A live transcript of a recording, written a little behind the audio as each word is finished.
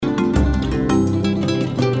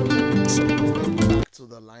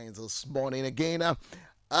lines this morning again.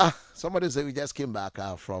 Somebody said we just came back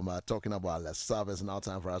from talking about the service. Now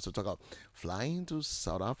time for us to talk about flying to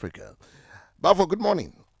South Africa. Bafo, good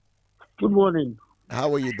morning. Good morning.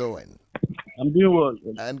 How are you doing? I'm doing well.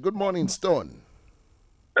 And good morning, Stone.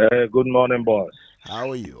 Good morning, boss. How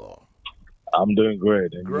are you all? I'm doing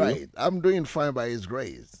great, and you? Great. I'm doing fine by His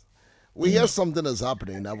grace. We hear something is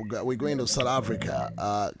happening. Now we're going to South Africa,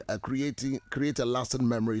 create a lasting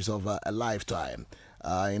memories of a lifetime.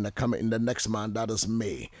 In the next month, that is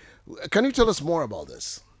May. Can you tell us more about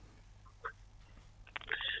this?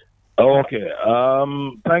 Okay.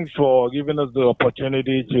 Thanks for giving us the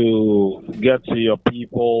opportunity to get to your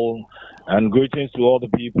people, and greetings to all the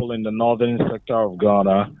people in the northern sector of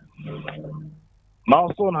Ghana.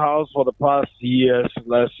 Milestone House for the past years,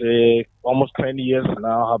 let's say almost 20 years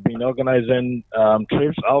now, have been organizing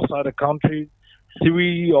trips outside the country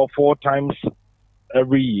 3 or 4 times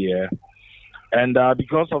every year. And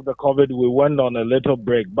because of the COVID, we went on a little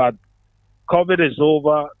break. But COVID is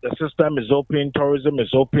over, the system is open, tourism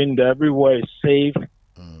is open, everywhere is safe.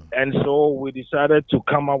 And so we decided to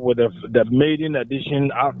come up with the maiden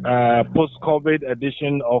edition, post-COVID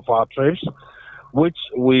edition of our trips, which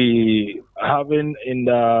we having in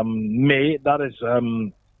May. That is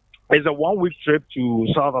it's a 1 week trip to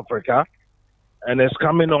South Africa, and it's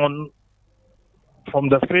coming on from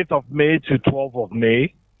the 5th of May to 12th of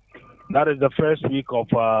May. That is the first week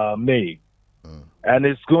of May. And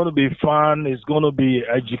it's going to be fun, it's going to be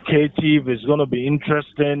educative, it's going to be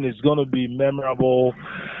interesting, it's going to be memorable.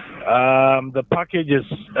 The package is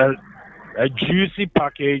a juicy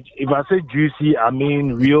package. If I say juicy, I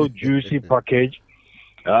mean real juicy package.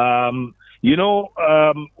 Most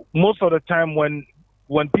of the time when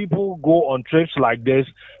people go on trips like this,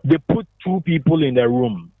 they put 2 people in a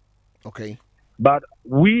room. Okay. But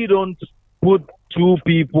we don't put 2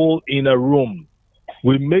 people in a room.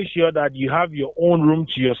 We make sure that you have your own room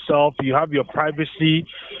to yourself. You have your privacy.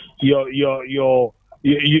 You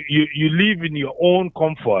live in your own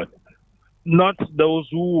comfort. Not those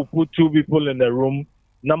who will put 2 people in a room.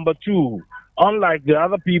 Number two, unlike the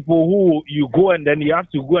other people who you go and then you have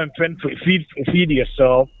to go and feed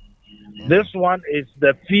yourself, this one is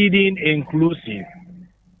the feeding inclusive.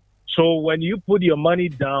 So when you put your money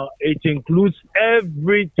down, it includes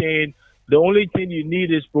everything. The only thing you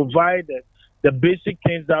need is provide the basic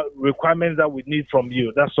things, that requirements that we need from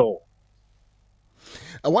you. That's all.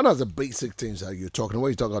 And what are the basic things that you're talking about?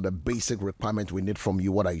 When you talk about the basic requirements we need from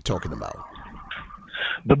you, what are you talking about?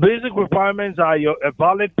 The basic requirements are a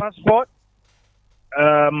valid passport,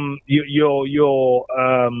 your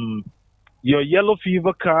yellow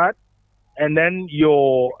fever card, and then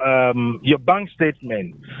your bank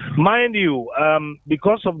statement. Mind you,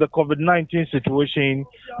 because of the COVID-19 situation,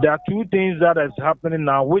 there are 2 things that is happening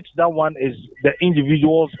now, which that one is the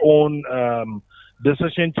individual's own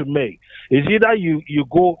decision to make. It's either you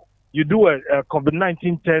do a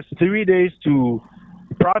COVID-19 test 3 days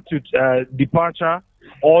prior to departure,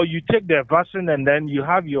 or you take the vaccine and then you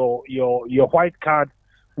have your white card,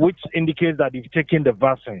 which indicates that you've taken the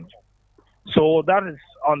vaccine. So that is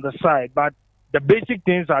on the side, but the basic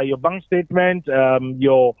things are your bank statement,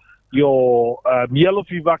 your yellow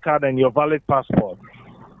fever card, and your valid passport.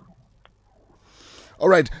 All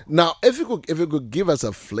right. Now, if you could give us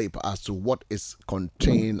a flavor as to what is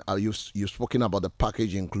contained, you've spoken about the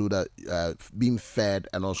package included, being fed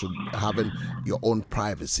and also having your own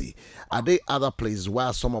privacy. Are there other places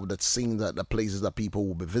where some of the things that the places that people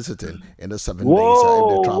will be visiting in the 7 days if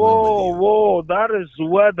they're traveling with you? Whoa! That is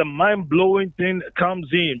where the mind blowing thing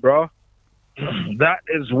comes in, bro. That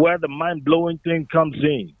is where the mind blowing thing comes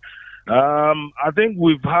in. I think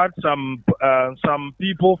we've had some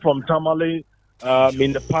people from Tamale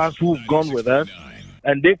in the past who've gone with us,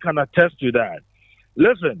 and they can attest to that.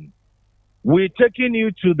 Listen, we're taking you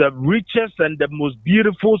to the richest and the most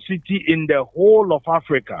beautiful city in the whole of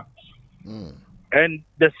Africa. And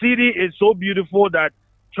the city is so beautiful that,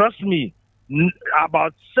 trust me,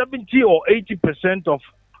 about 70 or 80% of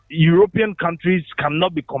European countries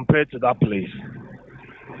cannot be compared to that place.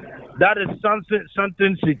 That is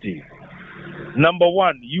Sandton City. Number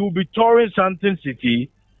one, you'll be touring Sandton City.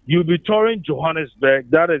 You'll be touring Johannesburg.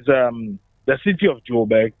 That is the city of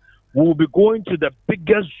Joburg. We'll be going to the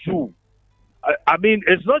biggest zoo. I mean,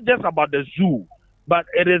 it's not just about the zoo, but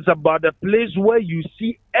it is about the place where you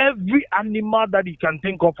see every animal that you can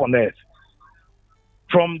think of on earth.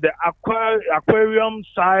 From the aquarium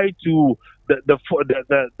side to the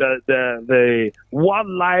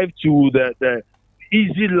wildlife to the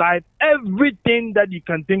easy life, everything that you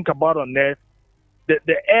can think about on earth.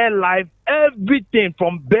 The air life, everything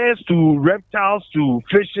from bears to reptiles to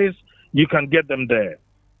fishes, you can get them there.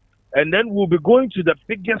 and then we'll be going to the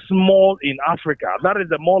biggest mall in Africa. That is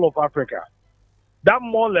the Mall of Africa. That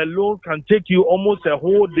mall alone can take you almost a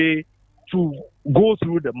whole day to go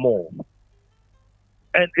through the mall.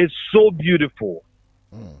 And it's so beautiful.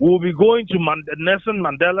 We'll be going to Nelson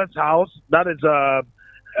Mandela's house. That is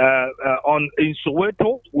in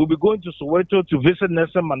Soweto. We'll be going to Soweto to visit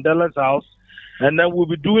Nelson Mandela's house. And then we'll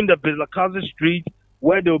be doing the Bilakazi Street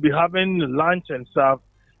where they'll be having lunch and stuff.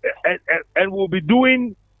 And we'll be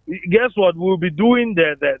doing, guess what? We'll be doing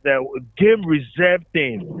the game reserve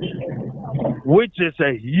thing, which is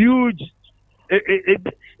a huge.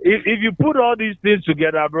 If you put all these things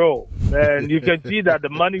together, bro, then you can see that the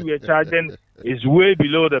money we're charging is way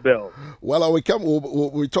below the bill. Well,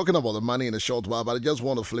 we're talking about the money in a short while, but I just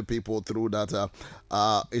want to flip people through that.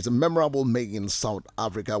 It's a memorable May in South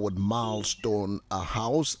Africa with Milestone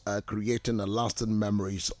House, creating a lasting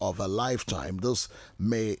memories of a lifetime. This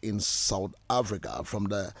May in South Africa from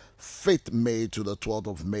the 5th May to the 12th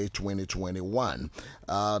of May 2021.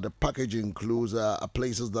 The package includes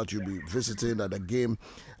places that you'll be visiting at the game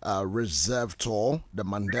reserve tour, the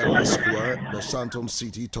Mandela Square, the Santon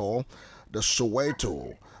City tour, the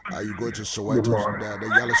Soweto. You go to Soweto, the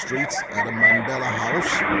Yellow Streets, the Mandela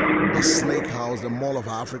House, the Snake House, the Mall of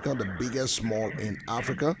Africa, the biggest mall in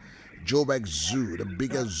Africa, Joburg Zoo, the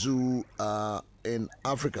biggest zoo in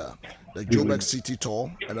Africa, the Joburg City tour,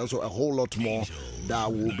 and also a whole lot more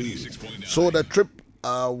that will be. So the trip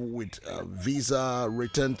with visa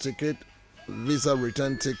return ticket,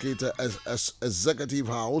 executive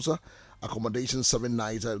house, accommodation 7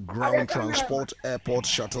 nights, ground transport, airport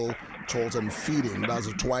shuttle, tours and feeding. That's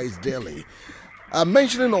twice daily.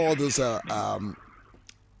 Mentioning all these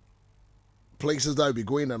places that will be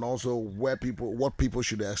going, and also what people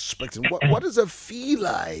should expect. What does it feel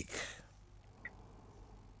like?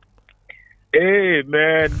 Hey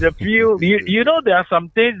man, the feel. You know, there are some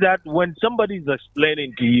things that when somebody's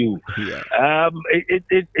explaining to you,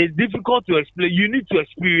 it's difficult to explain. You need to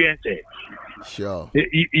experience it. Sure.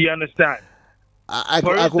 You understand? I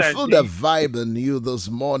could feel the vibe in you this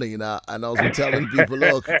morning, and I was telling people,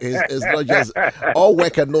 look, it's not just all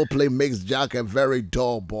work and no play makes Jack a very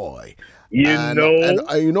dull boy. And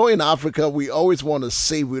in Africa, we always want to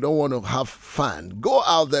save. We don't want to have fun. Go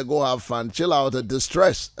out there, go have fun, chill out, and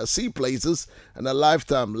distress, see places, and a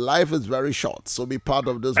lifetime. Life is very short, so be part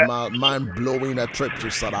of this mind-blowing trip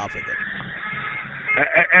to South Africa.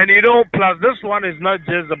 And plus this one is not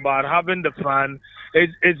just about having the fun.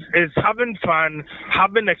 It's having fun,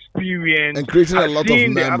 having experience, and creating a lot of memories.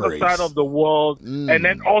 Seeing the other side of the world, and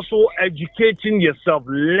then also educating yourself,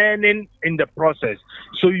 learning in the process.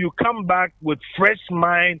 So you come back with fresh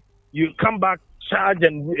mind. You come back charged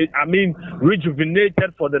and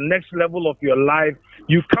rejuvenated for the next level of your life.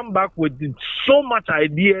 You come back with so much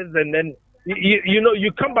ideas, and then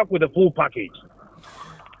you come back with a full package.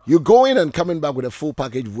 You're going and coming back with a full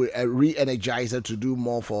package with a re-energizer to do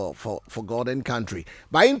more for God and country.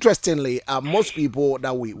 But interestingly, most people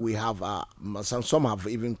that we have, some have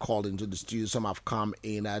even called into the studio, some have come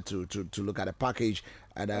in to look at the package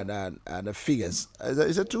and the figures.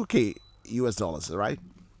 It's a $2,000 US, right?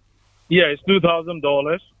 Yeah, it's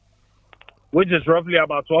 $2,000, which is roughly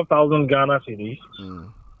about 12,000 Ghana cedis.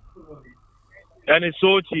 And it's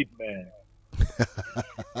so cheap, man.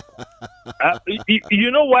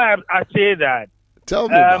 You know why I say that? Tell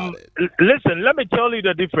me about it. Listen, let me tell you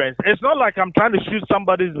the difference. It's not like I'm trying to shoot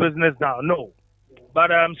somebody's business down, no.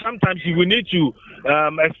 But sometimes you will need to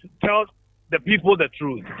tell the people the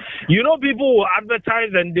truth. You know, people will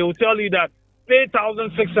advertise and they will tell you that pay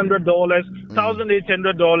 $1,600,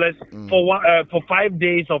 $1,800 for 5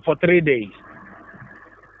 days or for 3 days.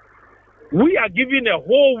 We are giving a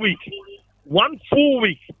whole week, 1 full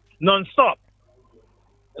week, non-stop.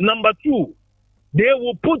 Number 2, they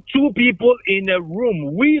will put 2 people in a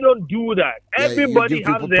room. We don't do that. Everybody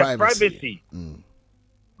has their privacy.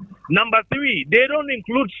 Number 3, they don't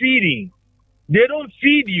include feeding. They don't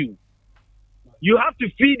feed you. You have to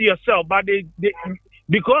feed yourself, but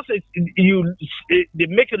because they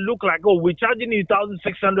make it look like, oh, we're charging you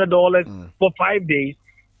 $1,600 for 5 days.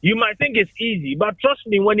 You might think it's easy, but trust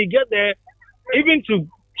me, when you get there, even to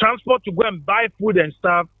transport to go and buy food and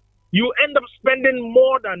stuff, you end up spending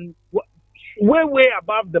more than way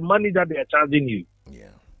above the money that they are charging you.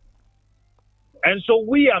 Yeah. And so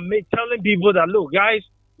we are telling people that, look, guys,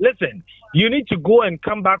 listen, you need to go and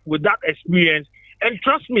come back with that experience. And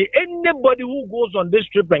trust me, anybody who goes on this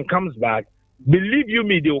trip and comes back, believe you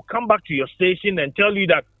me, they will come back to your station and tell you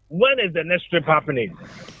that when is the next trip happening.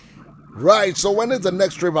 Right. So when is the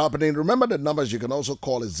next trip happening? Remember the numbers you can also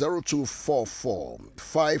call is 0244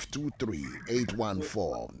 523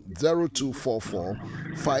 814, 0244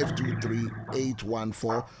 523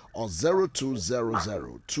 814, or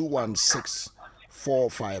 0200 216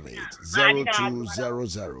 458,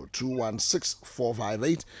 0200 216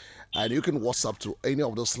 458. And you can WhatsApp to any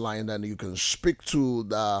of those lines and you can speak to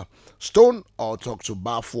the Stone or talk to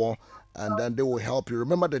Bafor, and then they will help you.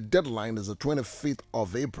 Remember, the deadline is the 25th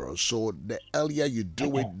of April, so the earlier you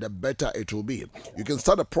do it, the better it will be. You can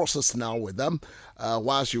start the process now with them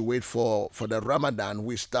whilst you wait for the Ramadan.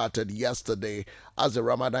 We started yesterday. As the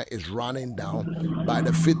Ramadan is running down, by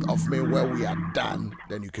the 5th of May, where we are done,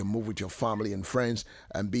 then you can move with your family and friends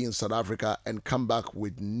and be in South Africa and come back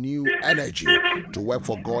with new energy to work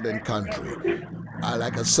for God and country.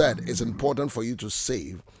 Like I said, it's important for you to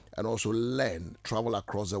save and also learn, travel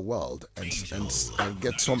across the world, and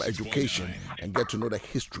get some education and get to know the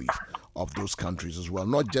histories of those countries as well.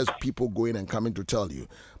 Not just people going and coming to tell you,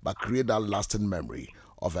 but create that lasting memory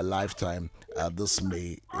of a lifetime this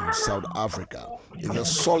May in South Africa. It's a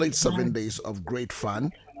solid 7 days of great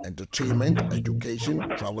fun, entertainment, education,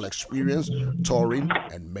 travel experience, touring,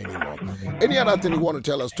 and many more. Any other thing you want to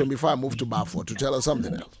tell us, Tom, before I move to Bafor, to tell us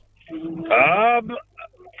something else?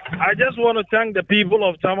 I just want to thank the people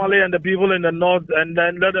of Tamale and the people in the north, and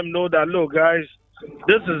then let them know that, look, guys,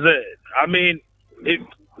 this is it. I mean, if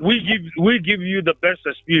we give you the best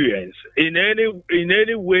experience in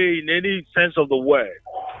any way, in any sense of the word.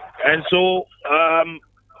 And so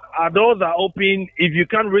our doors are open. If you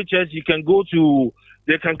can't reach us, you can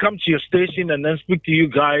they can come to your station and then speak to you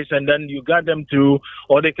guys, and then you got them through,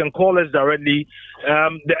 or they can call us directly.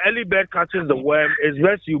 The early bird catches the worm. It's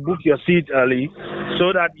best you book your seat early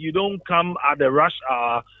so that you don't come at the rush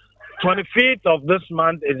hour. 25th of this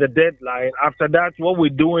month is the deadline. After that, what we're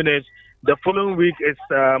doing is the following week is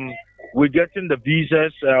we're getting the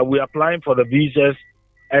visas. We're applying for the visas,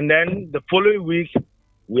 and then the following week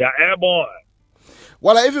we are airborne.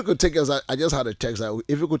 Well, if you could take us, I just had a text.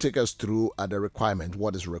 If you could take us through the requirement,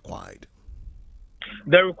 what is required?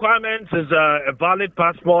 The requirements is a valid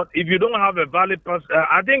passport. If you don't have a valid passport,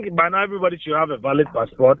 I think by now everybody should have a valid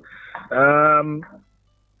passport. The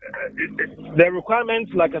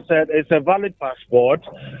requirements, like I said, is a valid passport,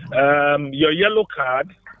 your yellow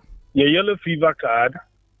card, your yellow fever card,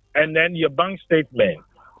 and then your bank statement,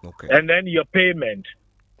 and then your payment.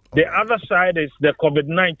 The other side is the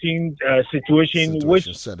COVID-19 situation,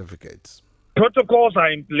 which certificates. Protocols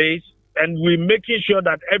are in place, and we're making sure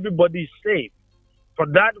that everybody is safe. For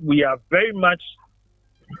that, we are very much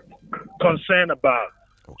concerned about.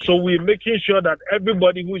 So we're making sure that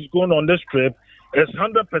everybody who is going on this trip is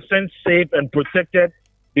 100% safe and protected,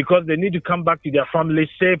 because they need to come back to their family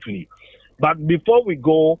safely. But before we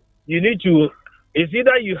go, you need to, it's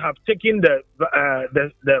either you have taken the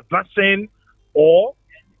vaccine, or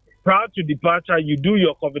prior to departure, you do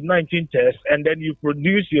your COVID-19 test, and then you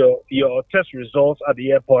produce your test results at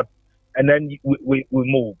the airport, and then we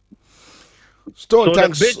move. So the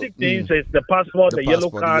basic things is the passport, the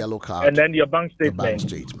yellow card, and then your bank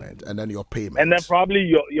statement. And then your payment. And then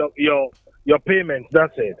probably your payment.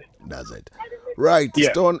 That's it. That's it. Right.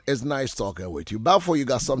 Yeah. Stone, it's nice talking with you. Before you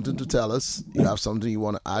got something to tell us, you have something you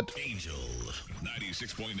want to add? Angel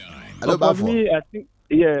 96.9. Hello, for me, I think,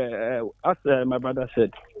 as my brother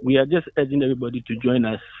said, we are just urging everybody to join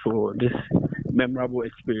us for this memorable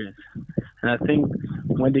experience. And I think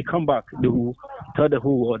when they come back, they will tell the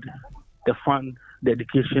whole world the fun, the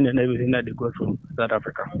education, and everything that they got from South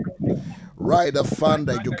Africa. Right, the fun,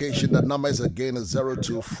 the education. The number is again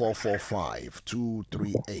 02445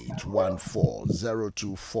 23814,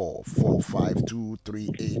 02445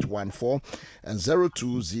 23814, and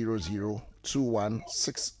 0200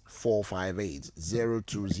 216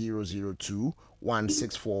 0200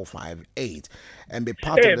 16458, and be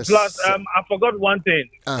part of this. Plus, I forgot one thing.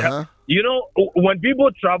 You know, when people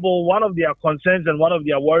travel, one of their concerns and one of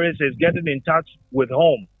their worries is getting in touch with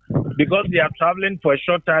home, because they are traveling for a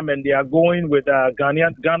short time and they are going with a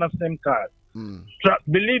Ghana SIM card.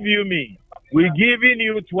 Believe you me, we're giving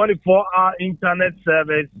you 24-hour internet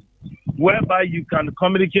service whereby you can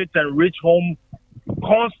communicate and reach home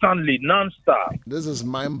constantly, non-stop. This is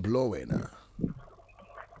mind-blowing.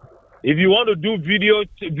 If you want to do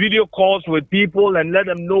video calls with people and let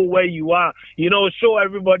them know where you are, show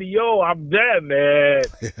everybody, yo, I'm there, man.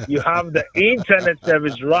 You have the internet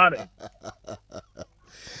service running.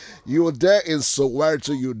 You're there in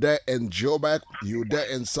Soweto, you're there in Joburg, you're there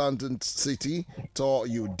in Sandton City, or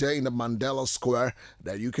you're there in the Mandela Square,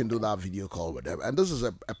 that you can do that video call with them. And this is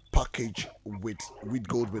a package with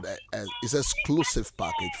goes with it's exclusive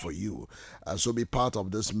package for you. So be part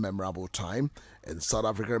of this memorable time in South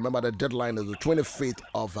Africa. Remember, the deadline is the 25th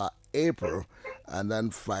of April, and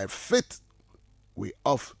then 5th we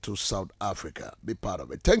off to South Africa. Be part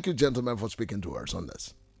of it. Thank you, gentlemen, for speaking to us on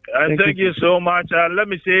this. Thank you so much. Let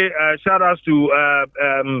me say shout outs to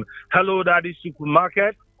Hello Daddy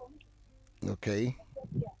Supermarket. Okay.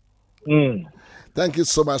 Mm. Thank you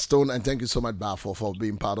so much, Stone, and thank you so much, Bafo, for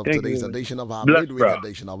being part of today's edition of our Bless, midweek bro.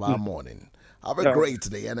 edition of our morning. Have a great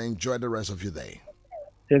day and enjoy the rest of your day.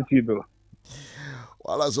 Thank you, bro.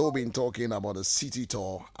 Well, as we've been talking about a city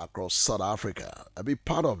tour across South Africa, I'll be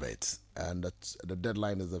part of it, and the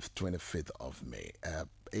deadline is the 25th of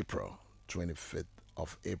April. 25th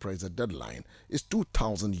of April is the deadline. It's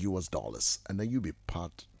 $2,000, and then you'll be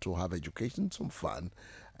part to have education, some fun,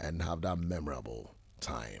 and have that memorable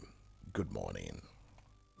time. Good morning.